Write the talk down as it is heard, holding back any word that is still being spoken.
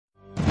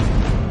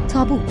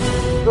تابو.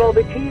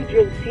 رابطه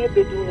جنسی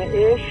بدون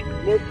عشق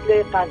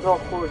مثل غذا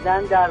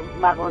خوردن در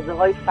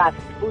مغازه‌های فست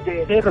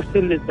فوده. غیر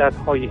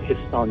لذت‌های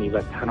حسانی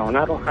و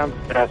تنانه رو هم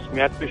به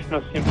رسمیت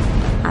بشناسیم.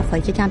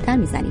 حرفایی که کمتر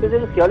میزنیم.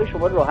 بذارید خیال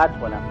شما راحت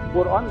کنم.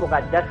 قرآن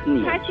مقدس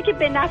نیست. هرچی که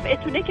به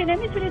نفعتونه که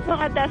نمیتونید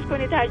مقدس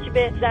کنید، هرچی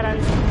به ضرر.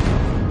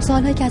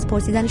 سوالایی که از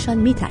پرسیدنشان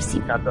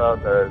میترسیم. چند تا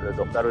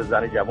دختر و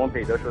زن جوان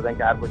پیدا شدن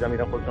که هر کجا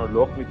میرن خودشون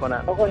رو لخت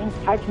میکنن. آقا این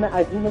حجم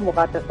عظیم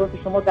مقدسات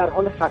شما در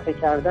حال خفه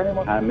کردن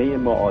ما. همه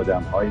ما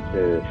آدم‌هایی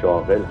که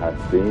شاغل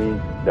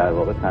هستیم در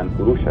واقع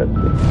تنفروش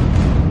هستیم.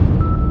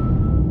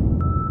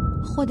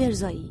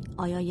 خودارضایی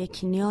آیا یک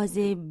نیاز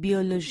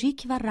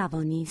بیولوژیک و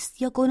روانی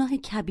است یا گناه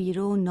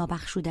کبیره و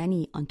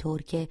نابخشودنی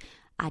آنطور که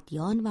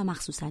ادیان و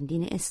مخصوصاً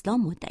دین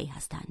اسلام مدعی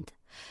هستند؟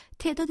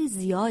 تعداد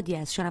زیادی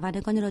از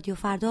شنوندگان رادیو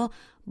فردا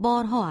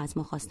بارها از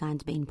ما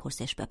خواستند به این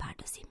پرسش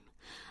بپردازیم.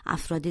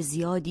 افراد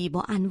زیادی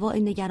با انواع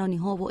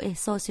نگرانی‌ها و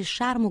احساس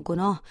شرم و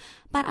گناه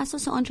بر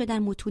اساس آنچه در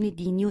متون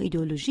دینی و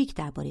ایدئولوژیک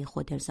درباره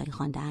خودارضایی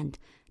خواندند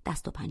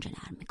دست و پنجه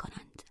نرم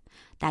می‌کنند.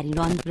 در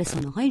ایران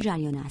رسانه‌های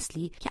جریان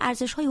اصلی که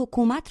ارزش‌های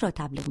حکومت را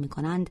تبلیغ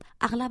می‌کنند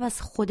اغلب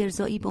از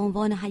خودارضایی به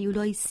عنوان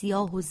هیولایی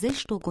سیاه و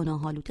زشت و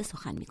گناه‌آلود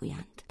سخن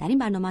می‌گویند. در این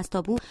برنامه از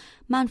تابو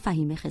من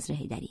فهیم خضر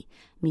حیدری،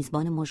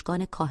 میزبان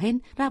مژگان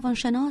کاهن،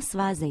 روانشناس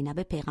و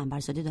زینب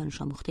پیغمبرزاده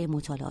دانش آموخته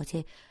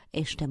مطالعات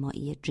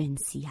اجتماعی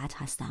جنسیت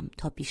هستم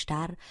تا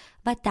بیشتر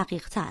و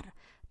دقیق‌تر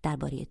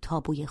درباره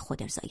تابوی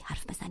خودارضایی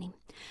حرف بزنیم.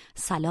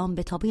 سلام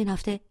به تابوی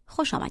هفته،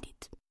 خوش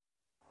آمدید.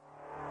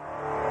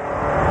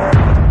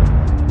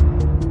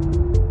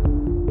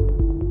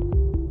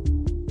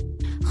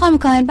 خانم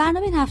کاهن،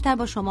 برنامه این هفته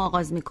با شما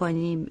آغاز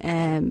میکنیم.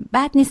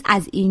 بد نیست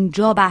از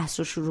اینجا بحث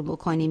رو شروع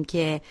بکنیم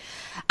که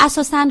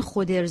اساساً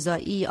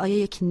خودارضایی آیا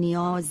یک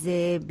نیاز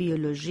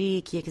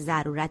بیولوژیک، یک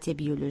ضرورت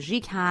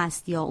بیولوژیک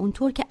هست یا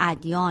اونطور که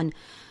ادیان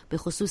به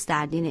خصوص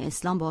در دین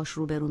اسلام باش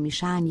روبرو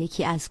میشن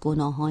یکی از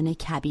گناهان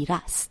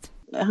کبیره است؟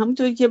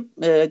 همونطوری که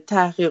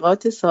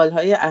تحقیقات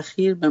سالهای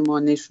اخیر به ما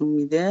نشون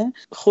میده،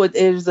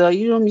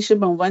 خودارضایی رو میشه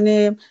به عنوان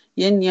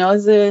یه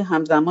نیاز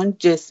همزمان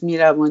جسمی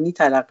روانی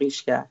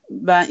تلقیش کرد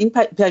و این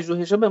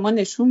پژوهش‌ها به ما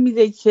نشون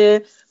میده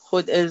که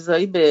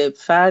خودارضایی به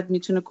فرد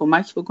میتونه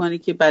کمک بکنه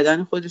که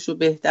بدن خودش رو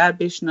بهتر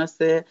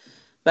بشناسه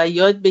و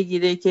یاد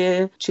بگیره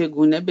که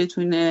چگونه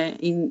بتونه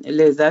این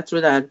لذت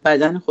رو در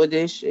بدن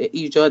خودش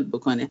ایجاد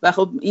بکنه. و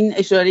خب این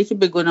اشاره که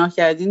به گناه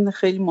کردین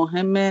خیلی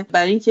مهمه،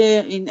 برای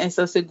اینکه این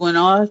احساس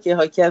گناه که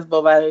حاکی از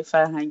باورهای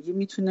فرهنگی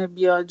میتونه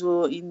بیاد و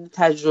این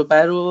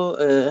تجربه رو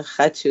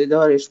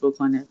خدشه‌دارش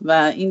بکنه و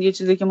این یه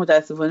چیزی که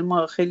متاسفانه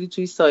ما خیلی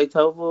توی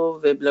سایت‌ها و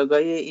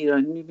وبلاگ‌های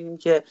ایرانی می‌بینیم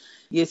که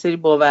یه سری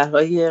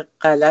باورهای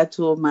غلط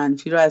و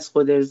منفی رو از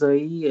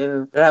خودارضایی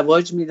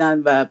رواج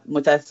میدن و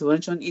متاسفانه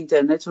چون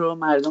اینترنت رو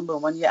مردم به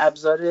عنوان یه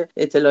ابزار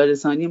اطلاع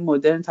رسانی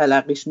مدرن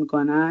تلقیش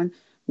میکنن،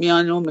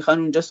 میان و میخوان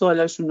اونجا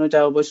سوالاشون و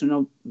جواباشون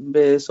رو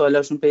به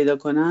سوالاشون پیدا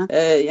کنن.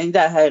 یعنی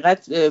در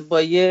حقیقت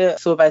با یه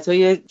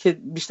صحبت‌های که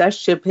بیشتر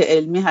شبه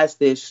علمی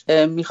هستش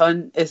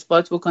میخوان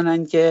اثبات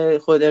بکنن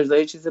که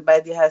خودارضایی چیز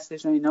بدی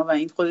هستش و اینا، و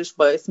این خودش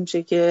باعث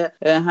میشه که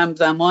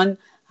همزمان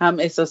هم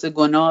احساس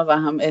گناه و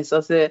هم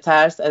احساس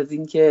ترس از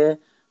اینکه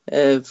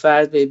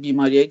فرد به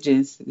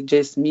بیماری‌های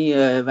جسمی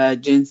و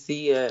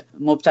جنسی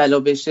مبتلا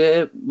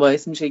بشه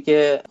باعث میشه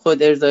که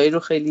خودارضایی رو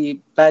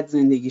خیلی بد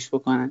زندگیش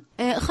بکنن.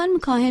 خانم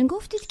کاهن،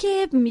 گفتید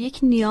که یک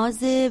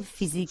نیاز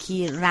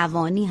فیزیکی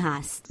روانی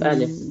هست.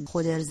 بله.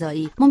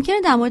 خودارضایی ممکنه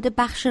در مورد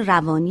بخش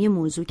روانی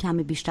موضوع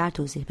کمی بیشتر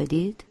توضیح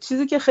بدید؟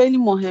 چیزی که خیلی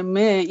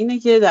مهمه اینه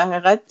که در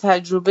حقیقت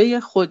تجربه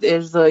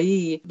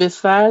خودارضایی به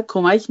فرد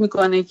کمک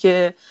میکنه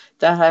که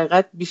در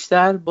حقیقت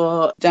بیشتر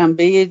با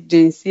جنبه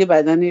جنسی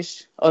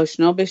بدنش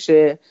آشنا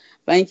بشه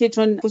و اینکه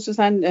چون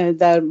خصوصا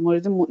در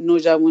مورد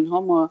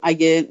نوجوان‌ها ما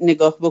اگه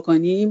نگاه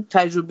بکنیم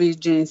تجربه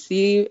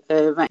جنسی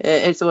و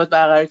ارتباط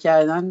برقرار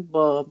کردن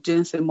با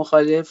جنس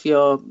مخالف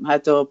یا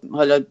حتی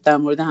حالا در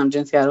مورد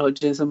همجنسگرها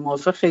جنس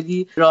موافق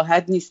خیلی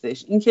راحت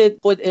نیستش. اینکه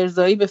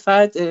خودارضایی به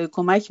فرد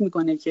کمک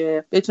میکنه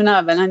که بتونه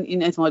اولا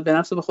این اعتماد به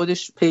نفس رو به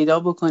خودش پیدا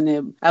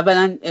بکنه،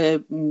 اولا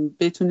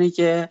بتونه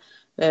که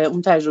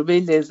اون تجربه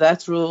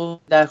لذت رو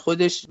در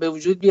خودش به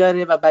وجود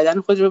بیاره و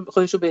بدن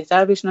خودش رو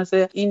بهتر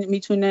بشناسه. این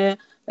میتونه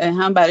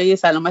هم برای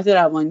سلامت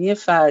روانی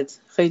فرد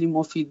خیلی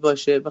مفید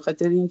باشه، به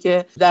خاطر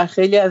اینکه در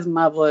خیلی از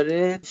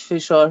موارد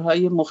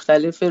فشارهای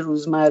مختلف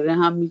روزمره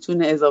هم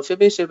میتونه اضافه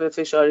بشه به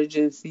فشار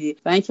جنسی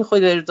و اینکه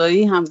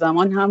خودارضایی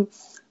همزمان هم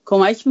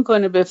کمک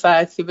میکنه به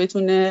فرد که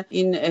بتونه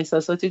این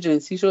احساسات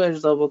جنسیش رو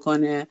ارضا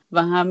بکنه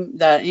و هم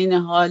در این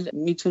حال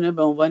میتونه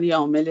به عنوان یه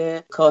عامل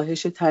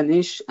کاهش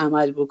تنش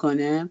عمل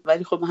بکنه.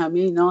 ولی خب همه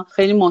اینا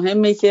خیلی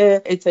مهمه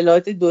که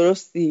اطلاعات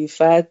درستی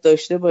فرد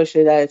داشته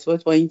باشه در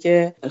ارتباط با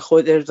اینکه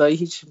خودارضایی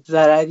هیچ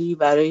ضرری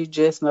برای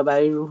جسم و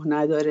برای روح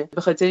نداره،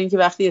 به خاطر اینکه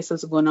وقتی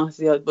احساس گناه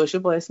زیاد باشه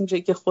باعث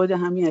میشه که خود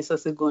همین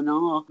احساس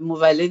گناه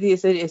مولد یه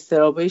سری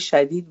اضطرابای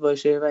شدید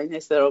باشه و این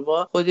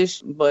اضطرابا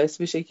خودش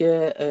باعث میشه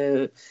که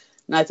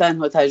نه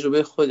تنها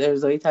تجربه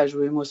خودارضایی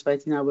تجربه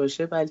مثبتی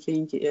نباشه،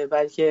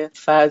 بلکه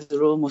فرد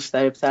رو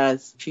مضطرب‌تر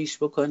از پیش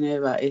بکنه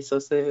و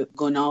احساس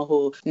گناه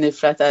و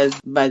نفرت از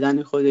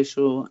بدن خودش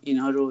رو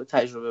اینا رو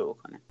تجربه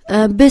بکنه.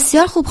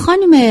 بسیار خوب.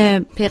 خانم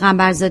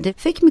پیغمبرزاده،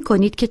 فکر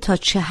میکنید که تا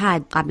چه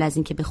حد قبل از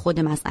اینکه به خود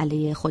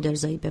مسئله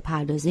خودارضایی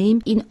بپردازیم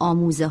این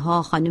آموزه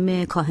ها،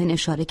 خانم کاهن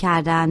اشاره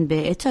کردن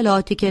به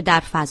اطلاعاتی که در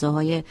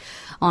فضاهای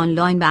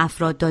آنلاین به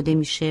افراد داده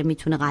میشه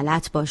میتونه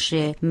غلط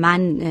باشه،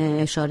 من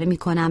اشاره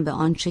میکنم به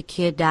آنچه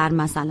که در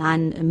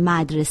مثلا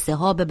مدرسه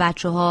ها به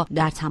بچه ها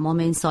در تمام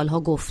این سالها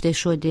گفته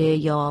شده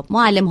یا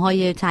معلم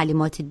های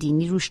تعلیمات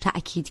دینی روش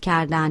تأکید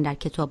کردن، در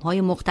کتاب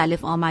های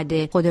مختلف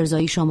آمده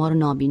خودارضایی شما رو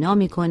نابینا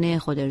میکنه،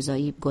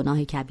 خودارضایی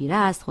گناه کبیره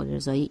است،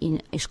 خودارضایی این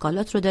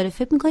اشکالات رو داره.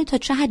 فکر میکنید تا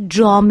چه حد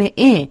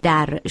جامعه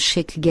در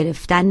شکل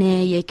گرفتن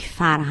یک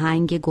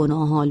فرهنگ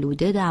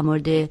گناه‌آلوده در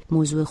مورد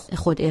موضوع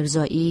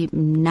خودارضایی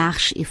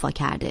نقش ایفا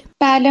کرده؟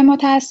 بله،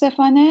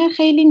 متاسفانه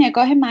خیلی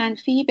نگاه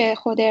منفی به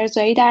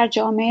خودارضایی در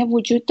جامعه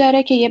وجود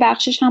داره که یه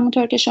بخشش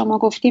همونطور که شما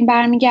گفتیم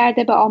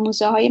برمیگرده به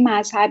آموزه‌های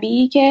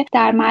مذهبی که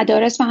در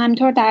مدارس و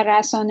همینطور در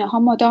رسانه‌ها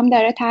مدام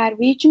داره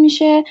ترویج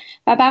میشه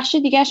و بخش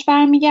دیگه‌اش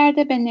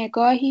برمیگرده به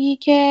نگاهی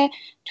که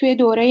توی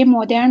دوره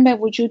مدرن به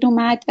وجود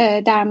اومد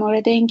در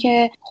مورد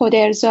اینکه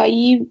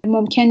خودارضایی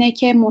ممکنه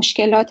که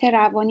مشکلات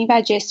روانی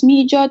و جسمی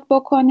ایجاد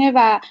بکنه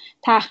و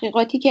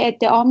تحقیقاتی که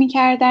ادعا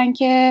می‌کردن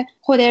که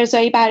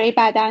خودارضایی برای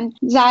بدن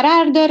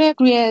ضرر داره،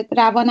 روی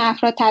روان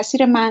افراد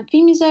تاثیر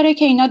منفی میذاره،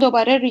 که اینا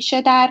دوباره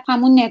ریشه در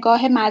همون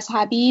نگاه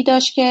مذهبی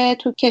داشت که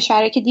تو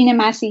کشورهایی که دین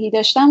مسیحی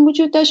داشتن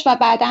وجود داشت و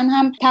بعداً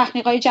هم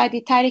تحقیقات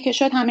جدیدتری که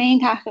شد همه این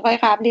تحقیقات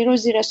قبلی رو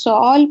زیر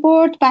سوال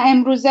برد و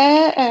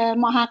امروزه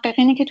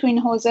محققینی که تو این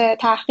حوزه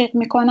تحقیق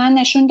میکنن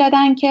نشون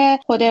دادن که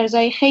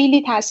خودارضایی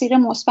خیلی تاثیر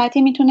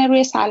مثبتی میتونه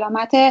روی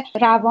سلامت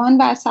روان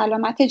و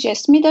سلامت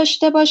جسمی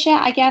داشته باشه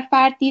اگر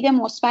فرد دید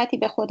مثبتی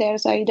به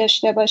خودارضایی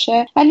داشته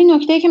باشه. ولی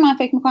نکته‌ای که من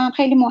فکر میکنم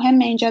خیلی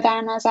مهمه اینجا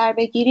در نظر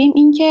بگیریم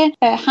این که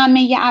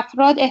همه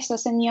افراد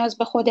احساس نیاز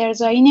به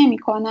خودارضایی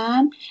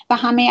نمیکنن و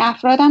همه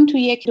افراد هم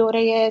توی یک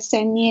دوره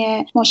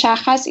سنی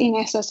مشخص این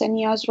احساس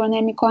نیاز رو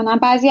نمیکنن.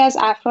 بعضی از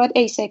افراد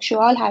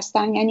ایسکشوال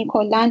هستن، یعنی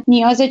کلا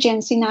نیاز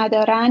جنسی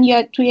ندارن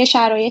یا توی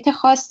شرایط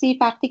خاصی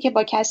وقتی که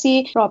با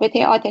کسی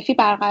رابطه عاطفی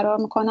برقرار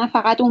میکنن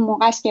فقط اون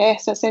موقع است که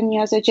احساس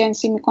نیاز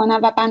جنسی میکنن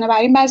و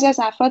بنابراین بعضی از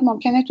افراد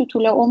ممکنه تو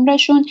طول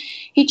عمرشون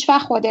هیچ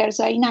وقت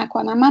خودارضایی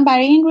نکنن. من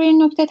برای این روی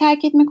این نکته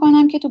تاکید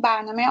میکنم که تو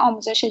برنامه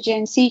آموزش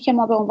جنسی که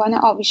ما به عنوان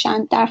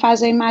آویشن در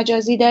فضای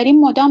مجازی داریم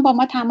مدام با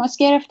ما تماس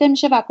گرفته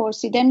میشه و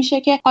پرسیده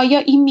میشه که آیا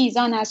این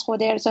میزان از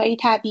خودارضایی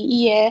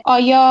طبیعیه؟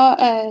 آیا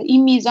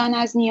این میزان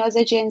از نیاز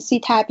جنسی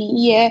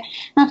طبیعیه؟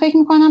 من فکر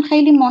میکنم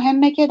خیلی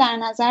مهمه که در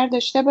نظر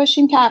داشته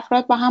باشیم که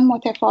افراد با هم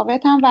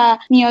متفاوتن و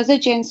نیاز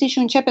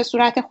جنسیشون چه به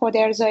صورت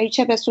خودارضایی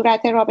چه به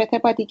صورت رابطه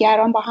با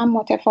دیگران با هم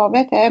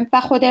متفاوته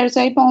و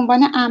خودارضایی به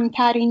عنوان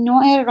امن‌ترین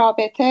نوع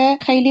رابطه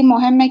خیلی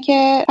مهمه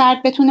که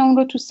فرد بتونه اون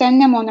رو تو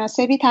سن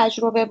مناسبی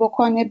تجربه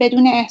بکنه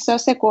بدون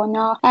احساس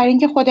گناه، برای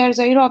اینکه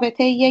خودارضایی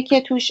رابطه‌ایه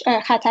که توش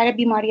خطر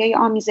بیماری‌های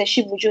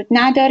آمیزشی وجود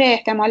نداره،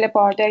 احتمال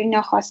بارداری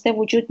ناخواسته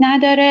وجود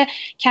نداره،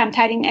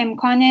 کمترین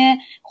امکان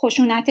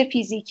خشونت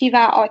فیزیکی و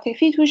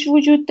عاطفی توش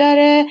وجود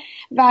داره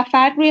و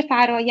فرد روی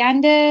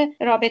فرایند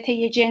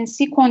رابطه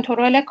جنسی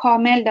کنترل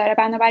کامل داره.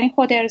 بنابراین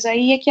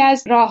خودارضایی یکی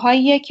از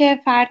راهاییه که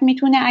فرد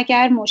میتونه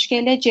اگر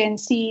مشکل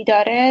جنسی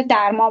داره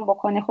درمان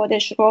بکنه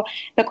خودش رو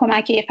به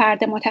کمک یه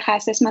فرد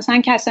متخصص.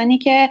 مثلا کسانی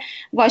که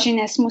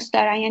واژینسموس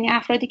دارن، یعنی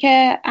افرادی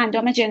که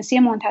اندام جنسی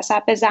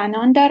منتسب به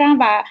زنان دارن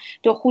و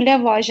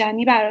دخول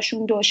واژنی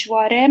براشون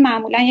دشواره،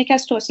 معمولا یکی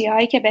از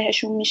توصیه‌هایی که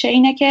بهشون میشه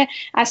اینه که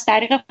از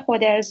طریق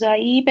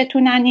خودارضایی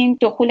بتونن این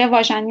دخول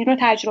واژنی رو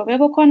تجربه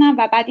بکنن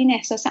و بعد این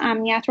احساس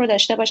امنیت رو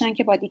داشته باشن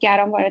که با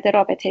دیگران وارد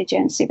رابطه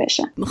جنسی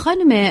بشن.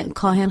 خانم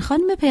کاهن،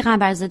 خانم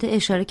پیغمبرزاده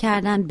اشاره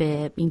کردن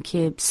به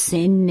اینکه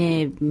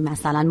سن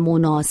مثلا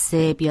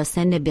مناسب یا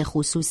سن به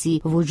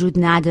خصوصی وجود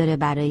نداره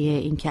برای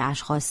اینکه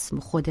اشخاص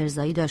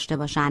خودارضایی داشته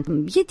باشن.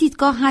 یه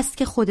دیدگاه هست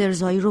که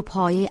خودارضایی رو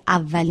پایه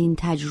اولین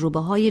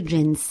تجربه‌های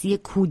جنسی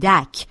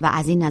کودک و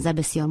از این نظر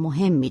بسیار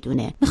مهم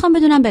میدونه. میخوام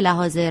بدونم به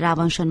لحاظ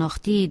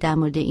روانشناختی در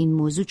مورد این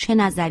موضوع چه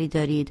نظری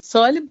دارید؟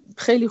 سوال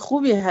خیلی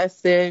خوبی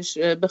هستش،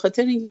 به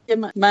خاطر اینکه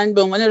من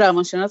به عنوان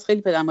روانشناس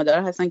خیلی پدر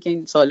مادرها هستن که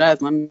این سوالا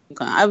از من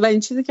میکنن. اولین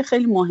چیزی که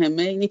خیلی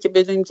مهمه اینه که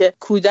بدونیم که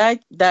کودک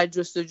در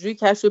جستجوی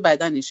کشف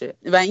بدنشه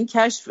و این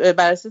کشف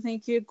بر اساس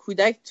اینکه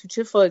کودک تو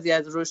چه فازی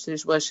از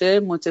رشدش باشه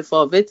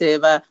متفاوته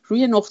و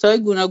روی نقطه‌های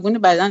گوناگون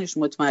بدنش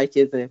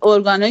متمرکزه.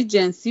 ارگان‌های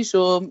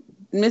جنسیشو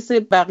مثل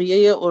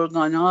بقیه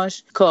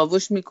ارگاناش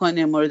کاوش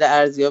میکنه، مورد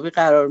ارزیابی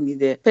قرار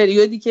میده.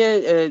 پریودی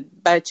که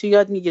بچه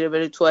یاد میگیره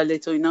بره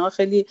توالت و اینا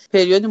خیلی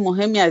پریود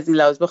مهمی از این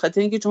لحاظ، به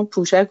خاطر اینکه چون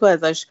پوشک رو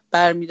ازش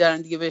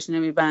برمیدارن دیگه بهش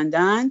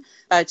نمیبندن،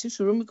 بچه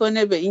شروع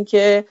میکنه به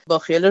اینکه با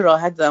خیال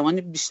راحت زمان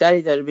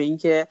بیشتری داره به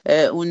اینکه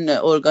اون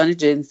ارگان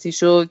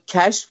جنسیشو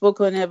کشف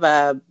بکنه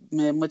و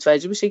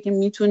متوجه بشه که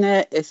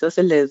میتونه احساس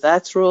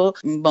لذت رو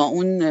با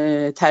اون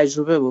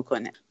تجربه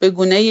بکنه به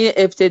گونه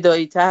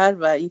ابتدایی تر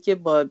و اینکه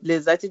با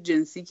لذت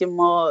جنسی که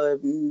ما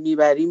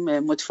میبریم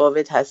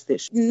متفاوت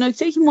هستش.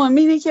 نکته که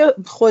مهمه اینه که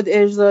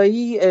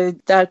خودارضایی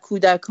در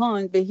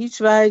کودکان به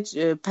هیچ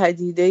وجه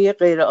پدیده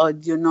غیر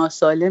عادی و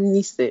ناسالم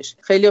نیستش.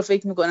 خیلی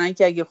فکر میکنن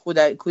که اگه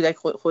کودک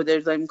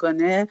خودارضایی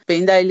میکنه به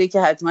این دلیله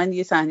که حتما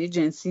یه صحنه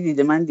جنسی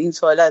دیده. من این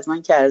سوال از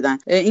من کردن.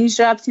 این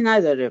ربطی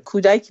نداره.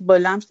 کودک با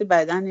لمس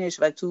بدنش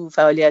و تو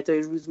فعالیت‌های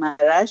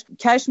روزمره‌اش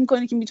کشف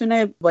میکنه که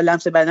میتونه با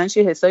لمس بدنش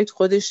یه حسایی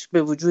خودش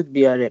به وجود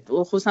بیاره.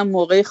 خصوصا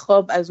موقع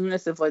خواب از اون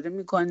استفاده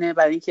میکنه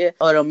برای اینکه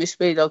آرامش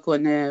پیدا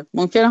کنه.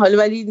 ممکنه حالا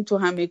ولی تو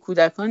همه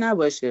کودکان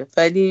نباشه،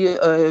 ولی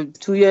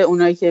توی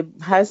اونایی که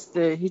هست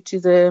هیچ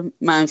چیز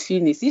منفی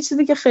نیست. یه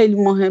چیزی که خیلی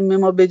مهمه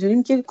ما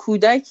بدونیم که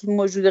کودک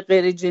موجود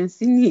غیر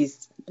جنسی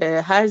نیست.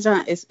 هر جا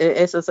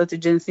احساسات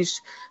جنسیش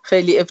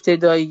خیلی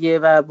ابتداییه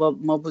و با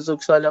ما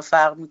بزرگسالا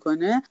فرق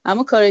میکنه،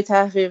 اما کار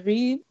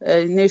تحقیقی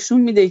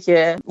نشون میده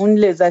که اون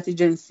لذت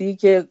جنسی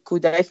که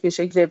کودک به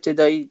شکل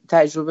ابتدایی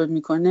تجربه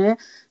میکنه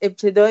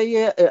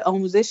ابتدای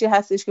آموزشی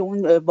هستش که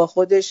اون با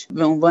خودش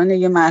به عنوان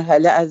یه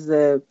مرحله از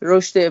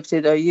رشد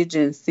ابتدایی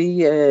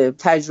جنسی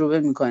تجربه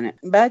میکنه.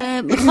 بعد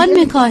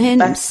خانم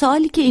کاهن،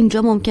 سوالی که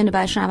اینجا ممکنه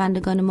برای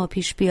شنوندگان ما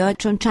پیش بیاد،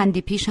 چون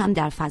چندی پیش هم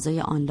در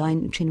فضای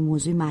آنلاین چنین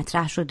موضوعی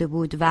مطرح شده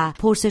بود و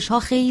پرسش ها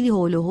خیلی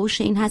حول و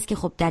حوش این هست که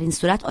خب در این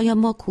صورت آیا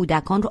ما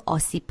کودکان رو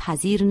آسیب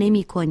پذیر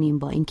نمی کنیم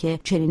با اینکه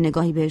چنین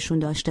نگاهی بهشون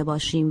داشته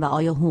باشیم و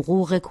آیا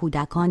حقوق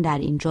کودکان در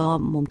اینجا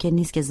ممکن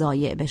نیست که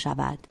ضایع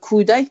بشود؟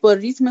 کودک با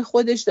ریتم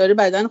خودش داره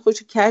بدن خودش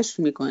رو کشف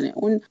میکنه.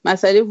 اون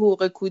مسئله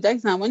حقوق کودک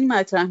زمانی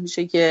مطرح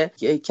میشه که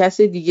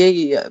کس دیگه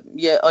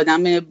یه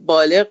آدم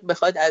بالغ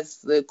بخواد از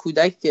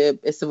کودک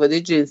استفاده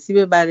جنسی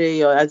ببره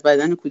یا از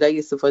بدن کودک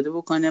استفاده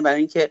بکنه برای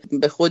اینکه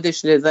به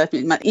خودش لذت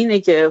اینه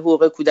که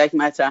حقوق کودک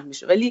مطرح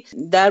میشه. ولی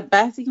در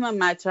بحثی که من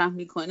مطرح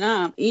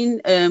میکنم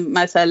این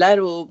مسئله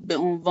رو به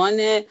عنوان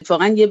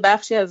واقعا یه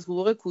بخشی از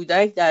حقوق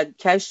کودک در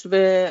کشف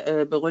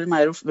به قول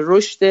معروف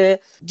رشد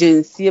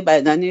جنسی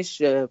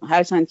بدنش،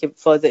 هرچند که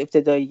فاز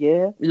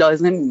ابتداییه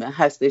لازم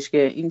هستش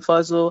که این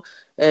فازو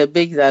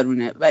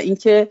بگذرونه و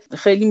اینکه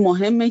خیلی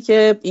مهمه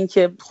که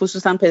اینکه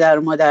خصوصا پدر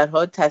و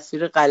مادرها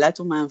تصویر غلط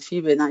و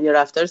منفی بدن یا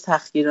رفتار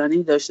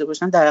سختگیرانه‌ای داشته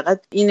باشن، در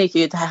حقیقت اینه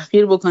که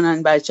تحقیر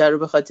بکنن بچه رو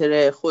به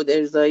خاطر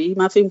خودارضایی.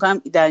 من فکر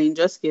می‌کنم در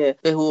اینجاست که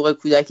به حقوق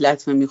کودک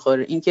لطمه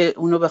میخوره، اینکه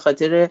اونو به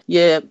خاطر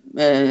یه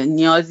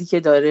نیازی که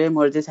داره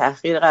مورد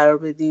تحقیر قرار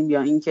بدیم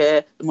یا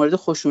اینکه مورد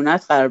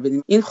خشونت قرار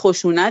بدیم. این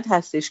خشونت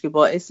هستش که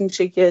باعث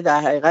میشه که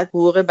در حقیقت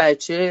حقوق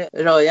بچه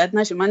رعایت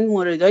نشه. من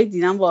موردایی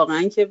دیدم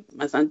واقعا که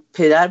مثلا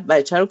پدر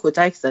بچه رو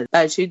کتک زد،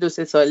 بچه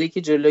 2-3 ساله‌ای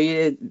که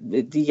جلوی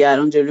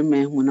دیگران، جلوی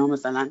مهمونا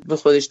مثلا به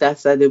خودش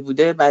دست زده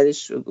بوده،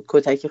 بعدش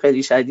کتک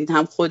خیلی شدید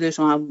هم خودش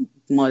و هم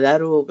مادر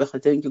رو به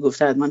خاطر اینکه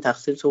گفته حتما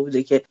تقصیر تو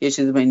بوده که یه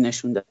چیزی به این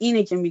نشون داد.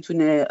 اینه که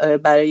میتونه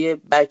برای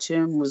بچه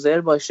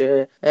مضر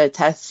باشه.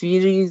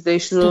 تصویری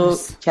زشت رو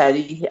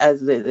کریه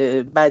از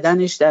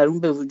بدنش در اون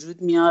به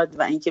وجود میاد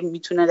و اینکه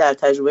میتونه در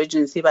تجربه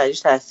جنسی برایش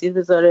تاثیر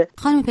بذاره.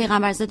 خانم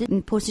پیغمبرزاده،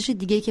 پرسش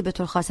دیگه‌ای که به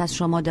طور خاص از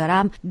شما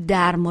دارم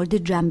در مورد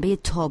جنبه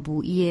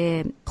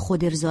تابویی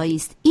خودارضایی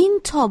است. این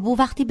تابو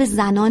وقتی به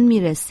زنان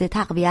میرسه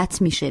تقویت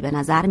میشه، به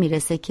نظر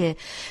میرسه که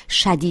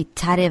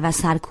شدیدتره و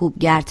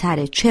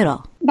سرکوبگرتره. چرا؟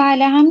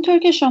 بله، همونطور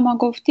که شما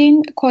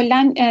گفتین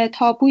کلاً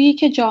تابویی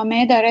که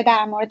جامعه داره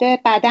در مورد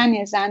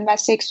بدن زن و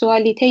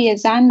سکسوالیته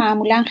زن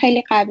معمولاً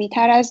خیلی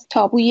قوی‌تر از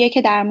تابویی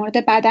که در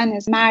مورد بدن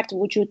مرد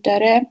وجود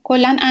داره.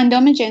 کلاً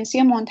اندام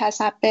جنسی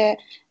منتسب به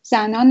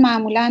زنان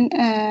معمولاً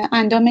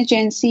اندام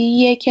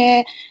جنسیه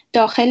که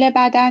داخل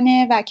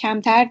بدنه و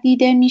کمتر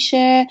دیده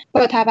میشه.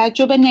 با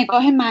توجه به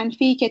نگاه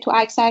منفی که تو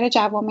اکثر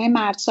جوامع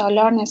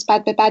مردسالار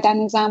نسبت به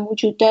بدن زن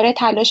وجود داره،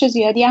 تلاش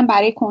زیادی هم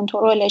برای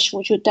کنترلش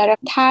وجود داره.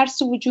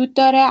 ترس وجود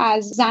داره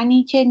از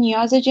زنی که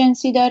نیاز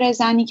جنسی داره،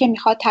 زنی که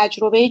میخواد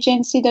تجربه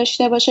جنسی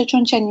داشته باشه،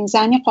 چون چنین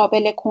زنی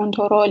قابل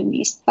کنترل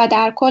نیست و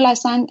در کل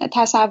اصلا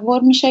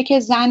تصور میشه که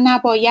زن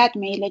نباید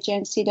میل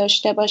جنسی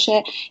داشته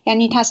باشه.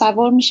 یعنی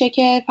تصور میشه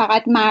که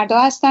فقط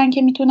مردها هستن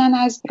که میتونن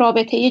از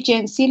رابطه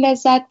جنسی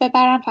لذت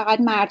ببرن، فقط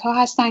مردها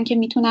هستن که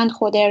میتونن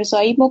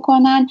خودارضایی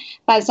بکنن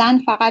و زن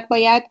فقط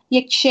باید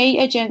یک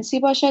شیء جنسی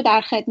باشه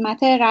در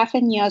خدمت رفع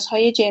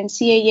نیازهای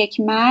جنسی یک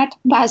مرد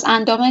و از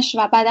اندامش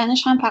و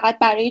بدنش هم فقط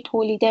برای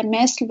تولید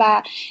مثل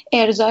و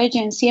ارضای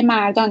جنسی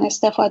مردان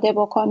استفاده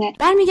بکنه.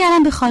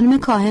 برمیگردم به خانم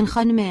کاهن.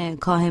 خانم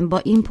کاهن،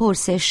 با این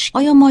پرسش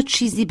آیا ما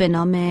چیزی به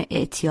نام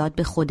اعتیاد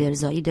به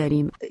خودارضایی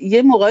داریم؟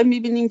 یه موقع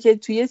میبینیم که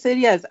توی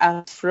سری از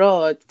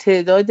افراد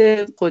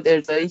تعداد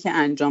خودارضایی که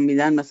انجام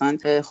میدن مثلا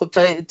خب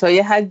تا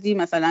یه حدی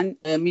مثلا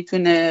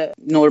میتونه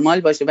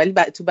نرمال باشه، ولی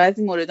تو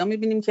بعضی موردها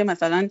میبینیم که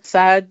مثلا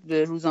فرد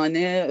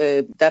روزانه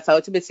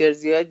دفعات بسیار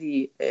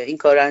زیادی این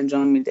کار رو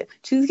انجام میده.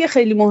 چیزی که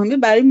خیلی مهمه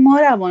برای ما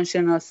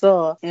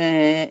روانشناسا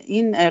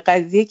این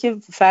قضیه که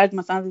فرد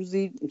مثلا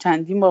روزی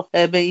چندین بار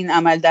به این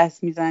عمل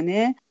دست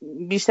میزنه،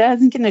 بیشتر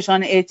از این که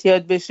نشان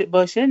اعتیاد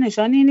باشه،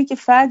 نشان اینه که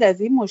فرد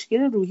از این مشکل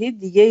روحی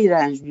دیگه ای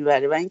رنج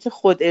میبره و اینکه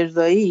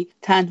خودارضایی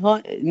تنها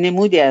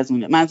نمودی از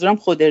اونه. منظورم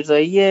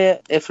خودارضایی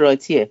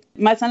افراطیه.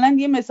 مثلا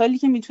یه مثالی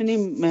که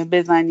میتونیم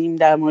بزنیم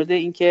در مورد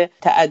اینکه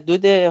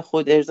تعداد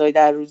خودارضایی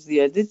در روز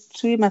زیاده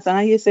توی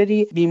مثلا یه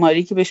سری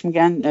بیماری که بهش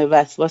میگن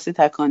وسواس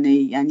تکانه‌ای،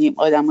 یعنی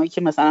آدمایی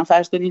که مثلا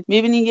فرض کنید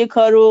میبینین یه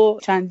کارو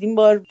چندین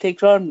بار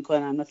تکرار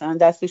میکنن، مثلا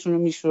دستشون رو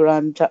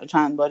میشورن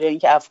چند بار، یا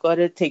اینکه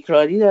افکار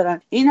تکراری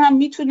دارن، این هم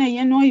میتونه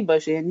یه نوعی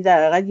باشه، یعنی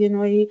در حقیقت یه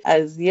نوعی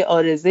از یه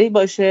عارضه‌ای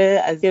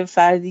باشه از یه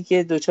فردی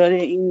که دچار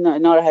این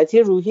ناراحتی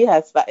روحی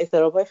هست و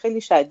اضطراب‌های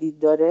خیلی شدید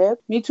داره،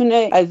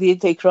 میتونه از یه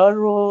تکرار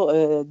رو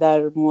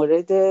در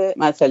مورد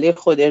مسئله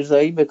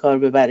خودارضایی به کار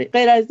ببره.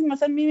 غیر از این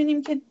مثلا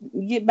میبینیم که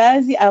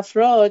بعضی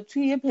افراد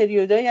توی یه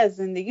پریودایی از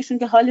زندگیشون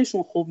که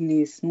حالشون خوب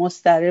نیست،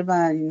 مضطرب و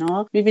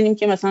اینا، میبینیم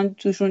که مثلا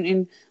توشون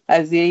این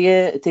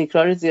قضیه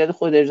تکرار زیاد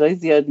خودارضایی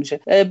زیاد میشه.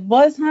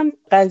 باز هم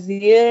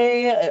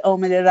قضیه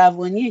عامل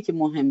روانیه که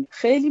مهمه.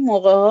 خیلی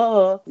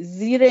موقع‌ها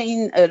زیر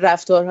این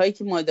رفتارهایی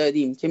که ما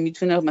داریم که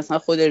میتونه مثلا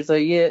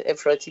خودارضایی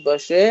افراطی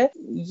باشه،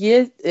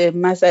 یه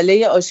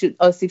مسئله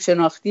آسیب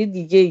شناختی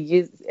دیگه،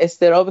 یه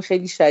اضطراب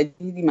خیلی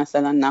شدیدی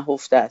مثلا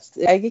نهفته است.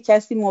 اگه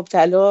کسی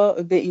مبتلا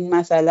به این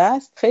مسئله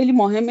است، خیلی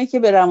مهمه که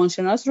به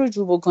روانشناس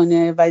رجوع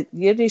بکنه و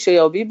یه ریشه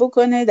یابی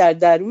بکنه در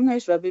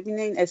درونش و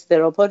ببینه این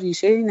اضطراب‌ها،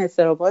 ریشه این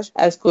اضطراب‌هاش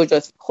از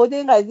کجاست. خود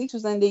این قضیه تو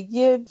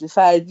زندگی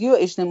فردی و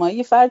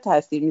اجتماعی فرد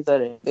تاثیر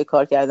میذاره، به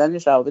کار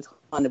کردنش، روابط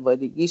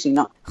خانوادگیش،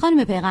 اینا.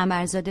 خانم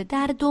پیغمبرزاده،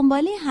 در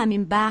دنباله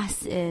همین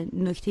بحث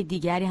نکته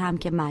دیگری هم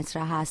که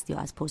مطرح هست یا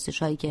از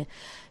پرسش‌هایی که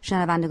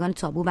شنوندگان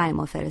تابو برای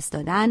ما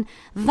فرستادن،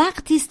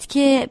 وقتی است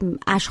که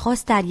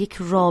اشخاص در یک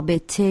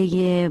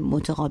رابطه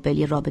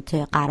متقابلی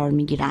رابطه قرار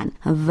میگیرن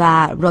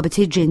و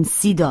رابطه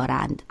جنسی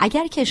دارند.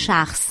 اگر که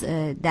شخص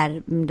در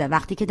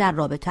وقتی که در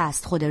رابطه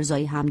است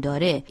خودارضایی هم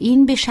داره،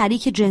 این به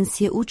شریک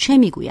جنسی او چه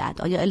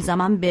میگوید؟ آیا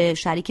الزاما به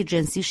شریک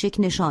جنسیش یک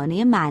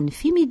نشانه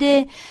منفی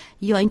میده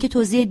یا اینکه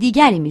توضیح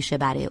دیگری میشه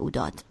برای او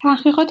داد؟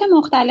 تحقیقات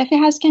مختلفی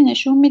هست که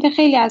نشون میده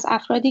خیلی از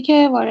افرادی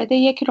که وارد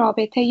یک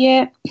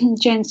رابطه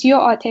جنسی و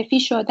عاطفی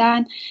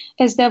شدن،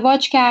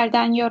 ازدواج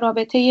کردن یا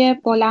رابطه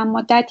بلند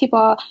مدتی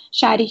با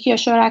شریک یا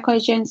شرکای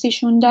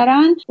جنسیشون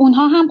دارن،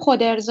 اونها هم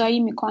خودارضایی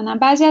میکنن.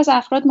 بعضی از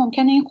افراد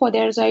ممکنه این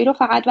خودارضایی رو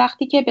فقط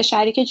وقتی که به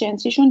شریک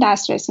جنسیشون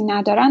دسترسی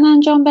ندارن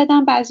انجام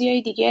بدن،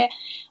 بعضیای دیگه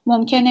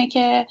ممکنه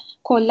که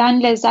کلا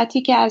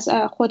لذتی که از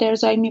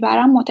خودارضایی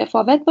میبرن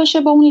متفاوت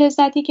باشه با اون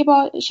لذتی که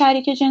با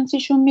شریک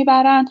جنسیشون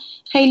میبرن.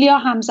 خیلی‌ها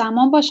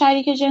همزمان با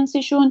شریک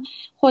جنسیشون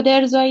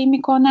خودارضایی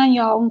میکنن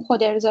یا اون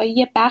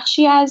خودارضایی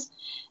بخشی از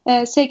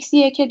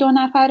سکسیه که دو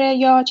نفره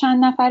یا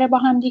چند نفره با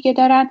هم دیگه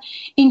دارن.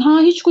 اینها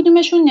هیچ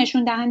کدومشون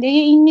نشون دهنده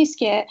این نیست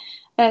که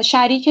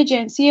شریک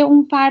جنسی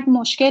اون فرد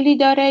مشکلی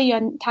داره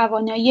یا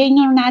توانایی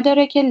اینو رو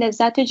نداره که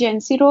لذت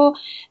جنسی رو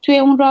توی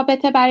اون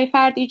رابطه برای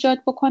فرد ایجاد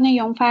بکنه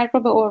یا اون فرد رو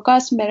به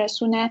ارگاسم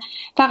برسونه.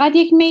 فقط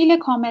یک میل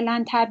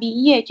کاملا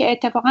طبیعیه که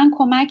اتفاقا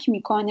کمک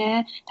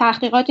میکنه.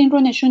 تحقیقات این رو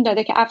نشون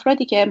داده که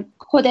افرادی که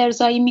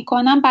خودارضایی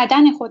میکنن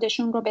بدن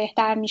خودشون رو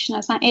بهتر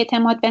میشناسن،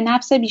 اعتماد به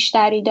نفس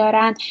بیشتری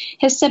دارن،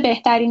 حس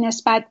بهتری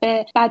نسبت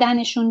به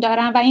بدنشون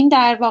دارن و این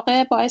در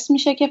واقع باعث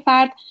میشه که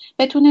فرد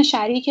بتونه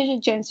شریک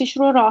جنسیش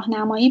رو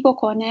راهنمایی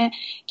بکنه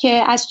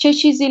که از چه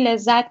چیزی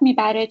لذت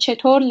میبره،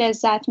 چطور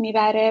لذت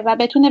میبره و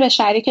بتونه به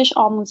شریکش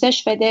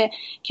آموزش بده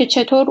که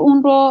چطور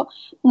اون رو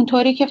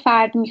اونطوری که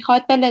فرد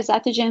میخواد به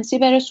لذت جنسی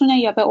برسونه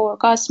یا به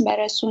ارگاسم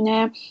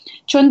برسونه.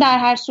 چون در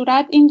هر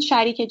صورت این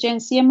شریک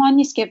جنسی ما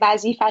نیست که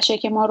وظیفشه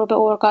که ما رو به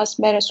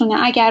ارگاسم برسونه.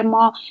 اگر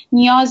ما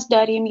نیاز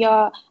داریم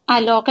یا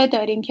علاقه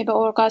داریم که به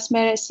ارگاسم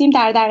برسیم،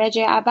 در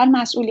درجه اول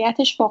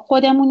مسئولیتش با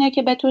خودمونه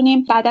که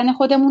بتونیم بدن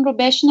خودمون رو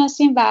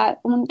بشناسیم و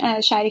اون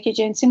شریک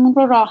جنسیمون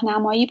رو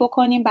راهنمایی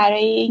بکنیم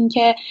برای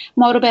اینکه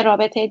ما رو به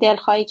رابطه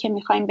دلخواهی که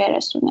میخوایم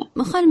برسونه.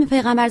 خانم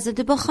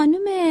پیغمبرزاده، با خانم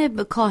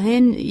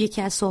کاهن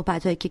یکی از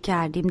صحبتایی که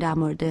کردیم در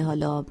مورد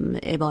حالا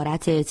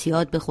عبارت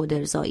اعتیاد به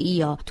خودارضایی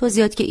یا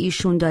توضیحاتی که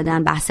ایشون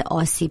دادن بحث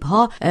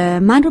آسیب‌ها،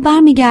 من رو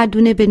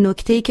برمیگردونه به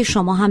نکته‌ای که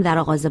شما هم در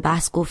آغاز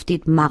بحث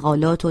گفتید،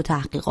 مقالات و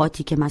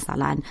تحقیقاتی که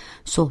مثلا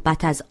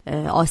صحبت از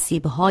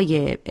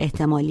آسیب‌های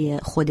احتمالی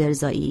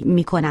خودارضایی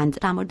می‌کنند.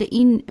 در مورد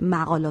این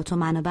مقالات و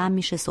منابع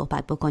میشه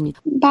صحبت بکنید؟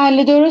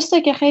 بله،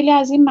 درسته که خیلی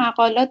از این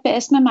مقالات به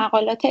اسم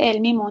مقالات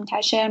علمی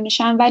منتشر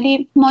میشن،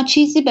 ولی ما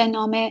چیزی به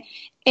نام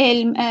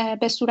علم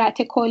به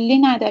صورت کلی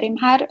نداریم.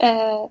 هر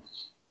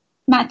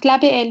مطلب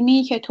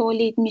علمی که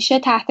تولید میشه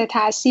تحت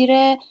تاثیر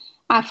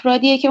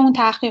افرادیه که اون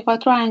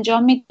تحقیقات رو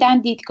انجام میدن،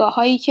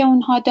 دیدگاه‌هایی که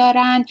اونها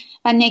دارن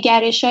و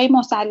نگرش‌های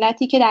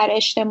مسلطی که در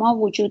اجتماع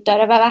وجود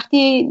داره و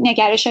وقتی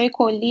نگرش‌های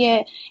کلی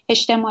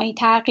اجتماعی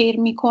تغییر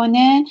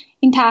میکنه،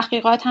 این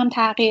تحقیقات هم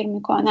تغییر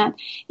میکنن.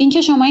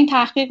 اینکه شما این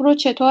تحقیق رو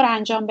چطور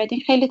انجام بدین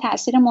خیلی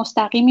تاثیر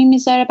مستقیمی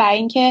میذاره برای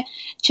اینکه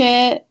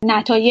چه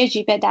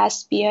نتایجی به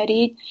دست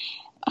بیارید.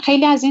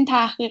 خیلی از این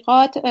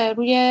تحقیقات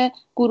روی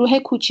گروه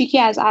کوچیکی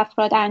از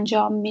افراد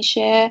انجام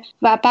میشه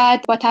و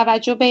بعد با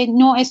توجه به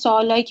نوع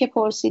سوالایی که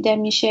پرسیده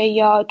میشه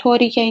یا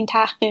طوری که این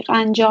تحقیق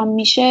انجام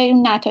میشه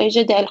اون نتایج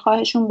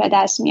دلخواهشون به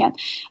دست میاد.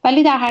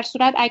 ولی در هر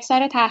صورت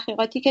اکثر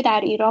تحقیقاتی که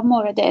در ایران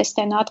مورد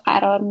استناد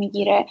قرار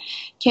میگیره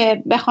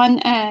که بخوان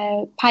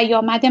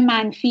پیامد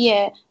منفی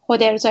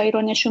خودارضایی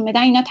رو نشون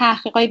بدن، اینا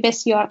تحقیقات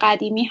بسیار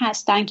قدیمی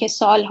هستن که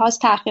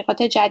سالهاست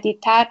تحقیقات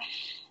جدیدتر،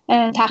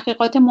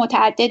 تحقیقات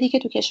متعددی که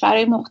تو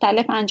کشورهای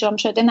مختلف انجام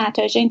شده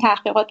نتایج این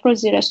تحقیقات رو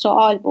زیر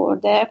سوال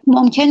برده.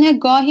 ممکنه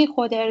گاهی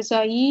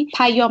خودارضایی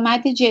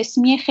پیامد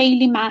جسمی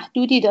خیلی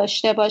محدودی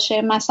داشته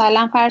باشه.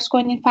 مثلا فرض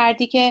کنید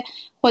فردی که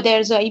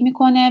خودارضایی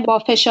میکنه با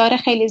فشار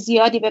خیلی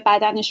زیادی به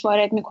بدنش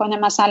وارد میکنه،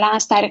 مثلا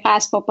از طریق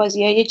اسباب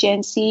بازی‌های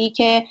جنسی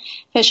که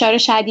فشار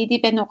شدیدی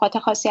به نقاط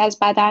خاصی از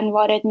بدن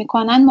وارد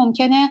میکنن،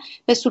 ممکنه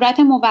به صورت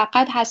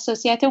موقت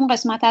حساسیت اون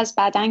قسمت از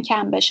بدن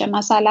کم بشه.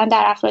 مثلا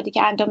در افرادی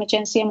که اندام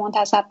جنسی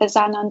منتسب به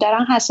زنان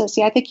دارن،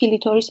 حساسیت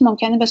کلیتوریس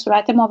ممکنه به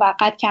صورت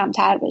موقت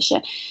کمتر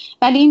بشه،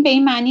 ولی این به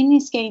این معنی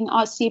نیست که این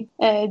آسیب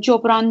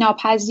جبران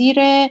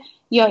ناپذیره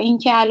یا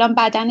اینکه الان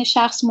بدن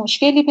شخص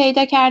مشکلی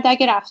پیدا کرده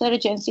اگه رفتار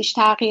جنسیش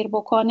تغییر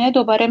بکنه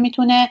دوباره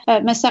میتونه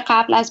مثل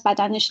قبل از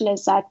بدنش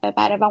لذت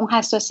ببره و اون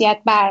حساسیت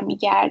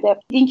برمیگرده.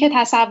 اینکه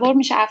تصور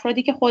میشه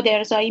افرادی که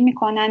خودارضایی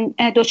میکنن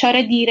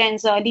دچار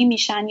دیرانزالی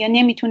میشن یا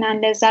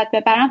نمیتونن لذت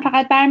ببرن،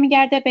 فقط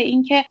برمیگرده به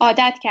اینکه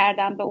عادت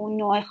کردن به اون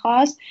نوع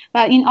خاص و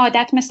این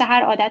عادت مثل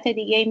هر عادت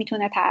دیگه‌ای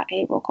میتونه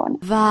تغییر بکنه.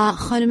 و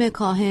خانم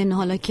کاهن،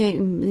 حالا که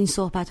این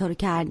صحبت‌ها رو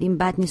کردیم،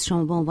 بد نیست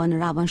شما به عنوان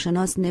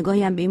روانشناس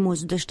نگاهی هم به این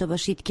موضوع داشته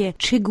باشید که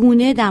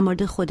چگونه در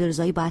مورد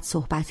خودارضایی باید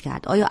صحبت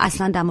کرد؟ آیا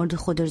اصلا در مورد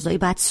خودارضایی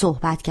باید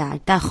صحبت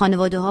کرد؟ در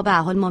خانواده‌ها به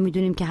هر حال ما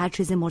میدونیم که هر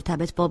چیز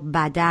مرتبط با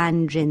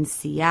بدن،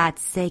 جنسیت،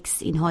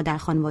 سکس، اینها در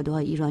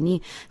خانواده‌های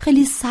ایرانی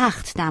خیلی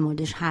سخت در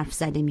موردش حرف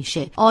زده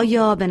میشه.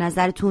 آیا به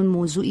نظرتون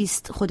موضوعی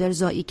است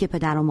خودارضایی که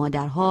پدر و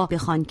مادرها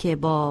بخوان که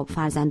با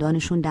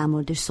فرزندانشون در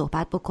موردش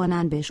صحبت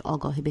بکنن،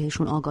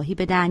 بهشون آگاهی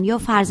بدن، یا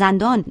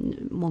فرزندان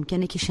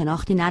ممکنه که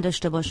شناختی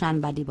نداشته باشن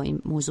ولی با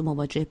این موضوع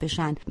مواجه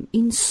بشن؟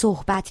 این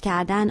صحبت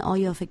کردن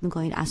آیا فکر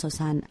می‌کنید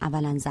اساساً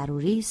اولا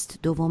ضروری است؟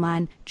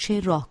 دوماً چه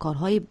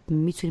راهکارهایی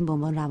میتونیم به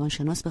عنوان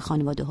روانشناس به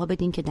خانواده‌ها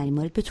بدین که در این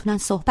مورد بتونن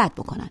صحبت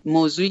بکنن؟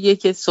 موضوعیه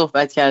که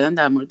صحبت کردن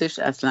در موردش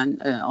اصلاً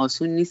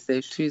آسون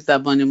نیستش. توی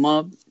زبان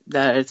ما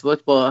در ارتباط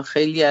با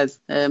خیلی از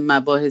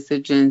مباحث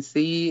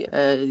جنسی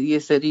یه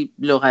سری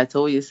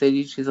لغت‌ها و یه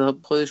سری چیزها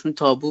خودشون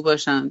تابو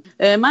باشن.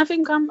 من فکر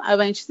می‌کنم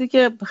اولین چیزی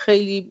که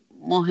خیلی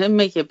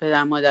مهمه که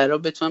پدر مادرها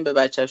بتونن به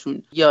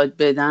بچه‌شون یاد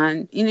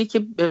بدن اینه که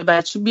به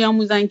بچه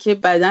بیاموزن که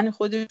بدن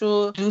خودش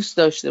رو دوست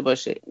داشته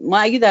باشه. ما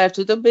اگه در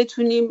ابتدا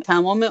بتونیم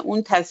تمام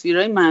اون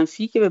تصویرهای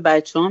منفی که به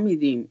بچه‌ها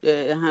میدیم،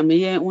 همه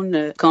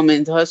اون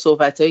کامنت‌ها،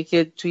 صحبتایی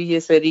که توی یه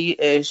سری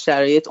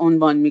شرایط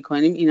عنوان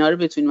می‌کنیم، اینا رو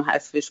بتونیم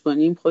حذفش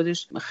کنیم،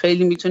 خودش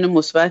خیلی میتونه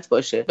مثبت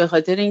باشه. به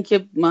خاطر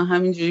اینکه ما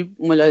همینجوری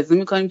ملاحظه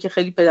می‌کنیم که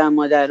خیلی پدر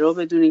مادرها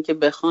بدون اینکه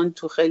بخوان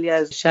تو خیلی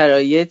از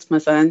شرایط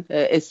مثلا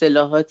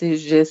اصطلاحات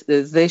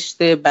زشت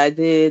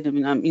بده،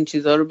 نمیدونم این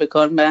چیزا رو به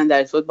کار میبرن در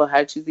ارتباط با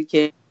هر چیزی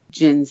که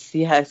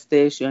جنسی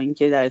هستش یا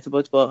اینکه در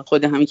ارتباط با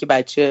خود همین که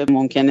بچه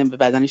ممکنه به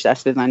بدنش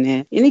دست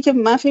بزنه. اینه که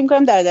من فکر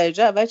می‌کنم در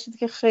درجه اول چیزی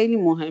که خیلی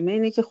مهمه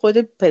اینه که خود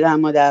پدر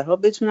مادرها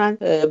بتونن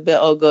به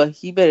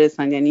آگاهی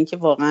برسن، یعنی اینکه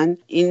واقعا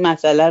این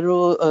مسئله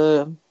رو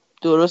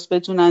درست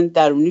بتونن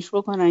درونیش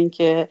بکنن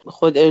که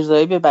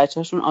خودارضایی به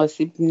بچه‌شون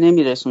آسیب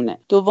نمیرسونه.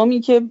 دومی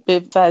که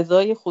به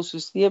فضای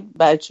خصوصی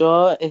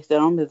بچه‌ها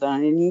احترام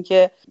بذارن، یعنی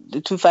اینکه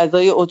تو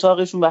فضای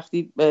اتاقشون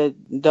وقتی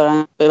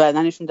دارن به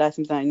بدنشون دست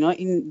میزنن اینا،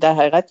 این در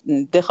حقیقت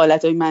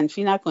دخالت‌های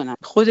منفی نکنن،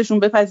 خودشون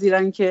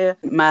بپذیرن که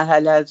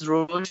مرحله از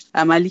رشد،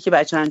 عملی که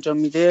بچه انجام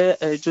میده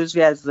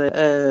جزوی از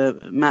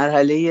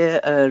مرحله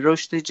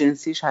رشد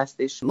جنسیش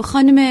هستش.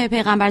 خانم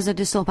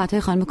پیغمبرزاده،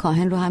 صحبت‌های خانم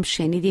کاهن رو هم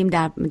شنیدیم.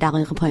 در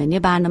دقیق پایانی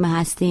برنامه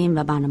هستیم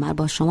و برنامه رو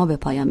با شما به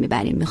پایان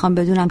میبریم. میخوام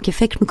بدونم که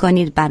فکر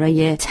میکنید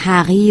برای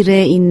تغییر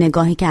این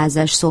نگاهی که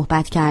ازش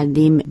صحبت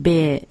کردیم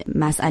به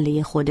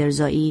مسئله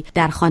خودارضایی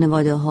در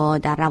خانواده ها،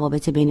 در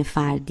روابط بین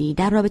فردی،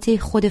 در رابطه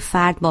خود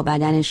فرد با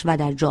بدنش و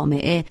در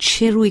جامعه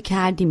چه روی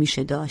کردی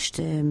میشه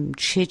داشت؟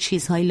 چه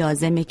چیزهایی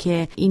لازمه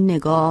که این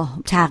نگاه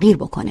تغییر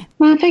بکنه؟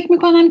 من فکر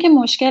میکنم که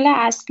مشکل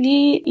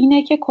اصلی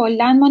اینه که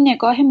کلاً ما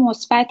نگاه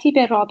مثبتی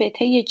به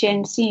رابطه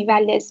جنسی و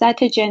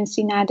لذت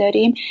جنسی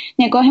نداریم،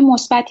 نگاه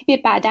مثبتی به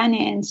بدن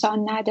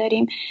انسان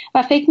نداریم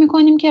و فکر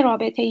میکنیم که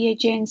رابطه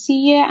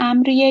جنسی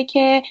امریه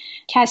که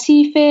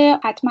کثیفه،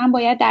 حتما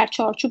باید در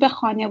چارچوب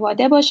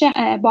خانواده باشه،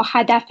 با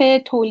هدف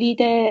تولید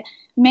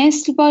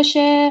مثل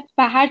باشه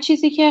و هر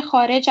چیزی که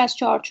خارج از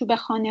چارچوب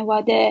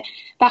خانواده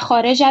و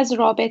خارج از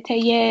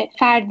رابطه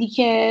فردی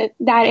که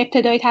در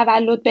ابتدای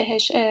تولد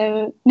بهش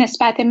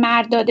نسبت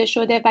مرد داده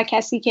شده و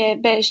کسی که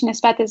بهش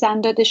نسبت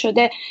زن داده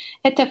شده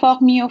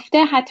اتفاق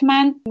میفته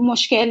حتما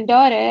مشکل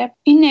داره.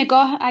 این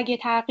نگاه اگه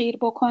تغییر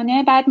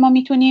بکنه بعد ما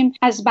میتونیم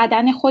از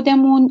بدن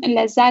خودمون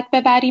لذت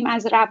ببریم،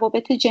 از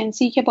روابط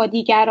جنسی که با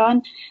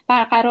دیگران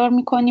برقرار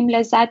میکنیم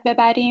لذت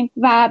ببریم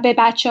و به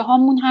بچه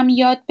هامون هم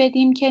یاد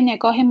بدیم که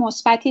نگاه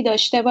مثبت نسبتی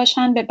داشته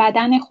باشن به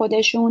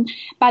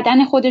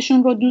بدن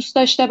خودشون رو دوست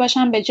داشته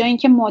باشن، به جای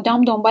اینکه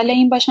مدام دنبال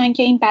این باشن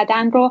که این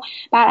بدن رو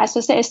بر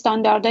اساس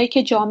استانداردهایی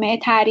که جامعه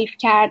تعریف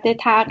کرده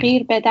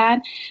تغییر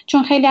بدن.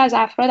 چون خیلی از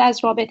افراد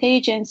از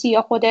رابطه جنسی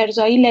یا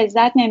خودارضایی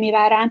لذت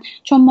نمیبرن،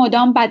 چون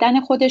مدام بدن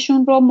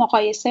خودشون رو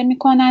مقایسه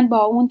میکنن با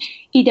اون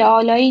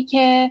ایدئالایی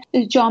که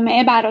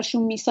جامعه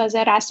براشون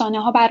میسازه،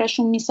 رسانه‌ها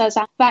براشون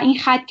میسازن و این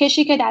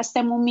خطکشی که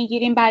دستمون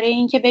میگیریم برای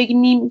اینکه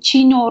بگیم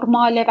چی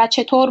نرماله و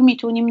چطور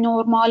میتونیم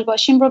نرمال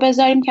باشیم رو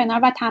بذاریم کنار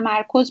و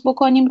تمرکز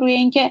بکنیم روی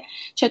اینکه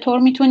چطور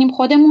میتونیم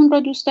خودمون رو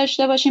دوست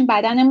داشته باشیم،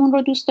 بدنمون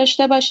رو دوست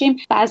داشته باشیم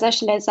و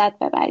ازش لذت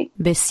ببریم.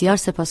 بسیار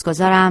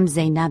سپاسگزارم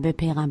زینب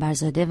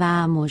پیغمبرزاده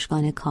و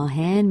مژگان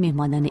کاهن،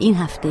 میهمانان این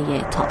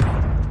هفته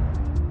تابو.